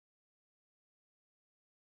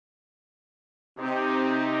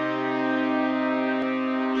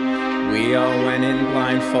We all went in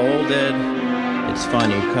blindfolded. It's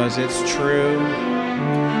funny cause it's true.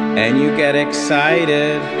 And you get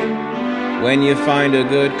excited when you find a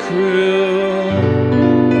good crew.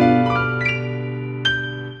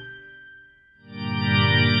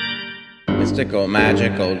 Mystical,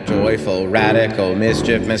 magical, joyful, radical,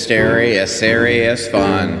 mischief, mysterious, serious,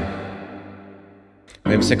 fun.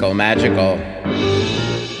 Whimsical, magical,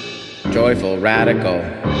 joyful, radical,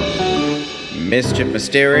 mischief,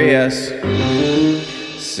 mysterious,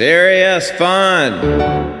 serious, fun.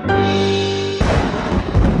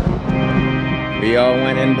 We all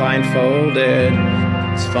went in blindfolded.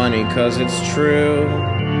 It's funny cause it's true.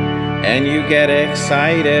 And you get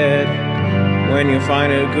excited when you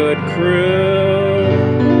find a good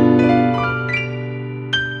crew.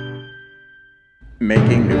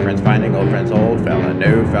 Making new friends, finding old friends, old fella,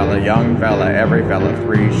 new fella, young fella, every fella,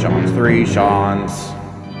 three Seans.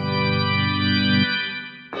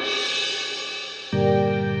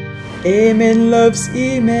 Eamon loves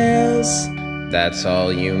emails. That's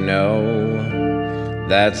all you know.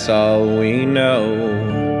 That's all we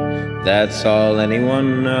know. That's all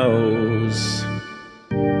anyone knows.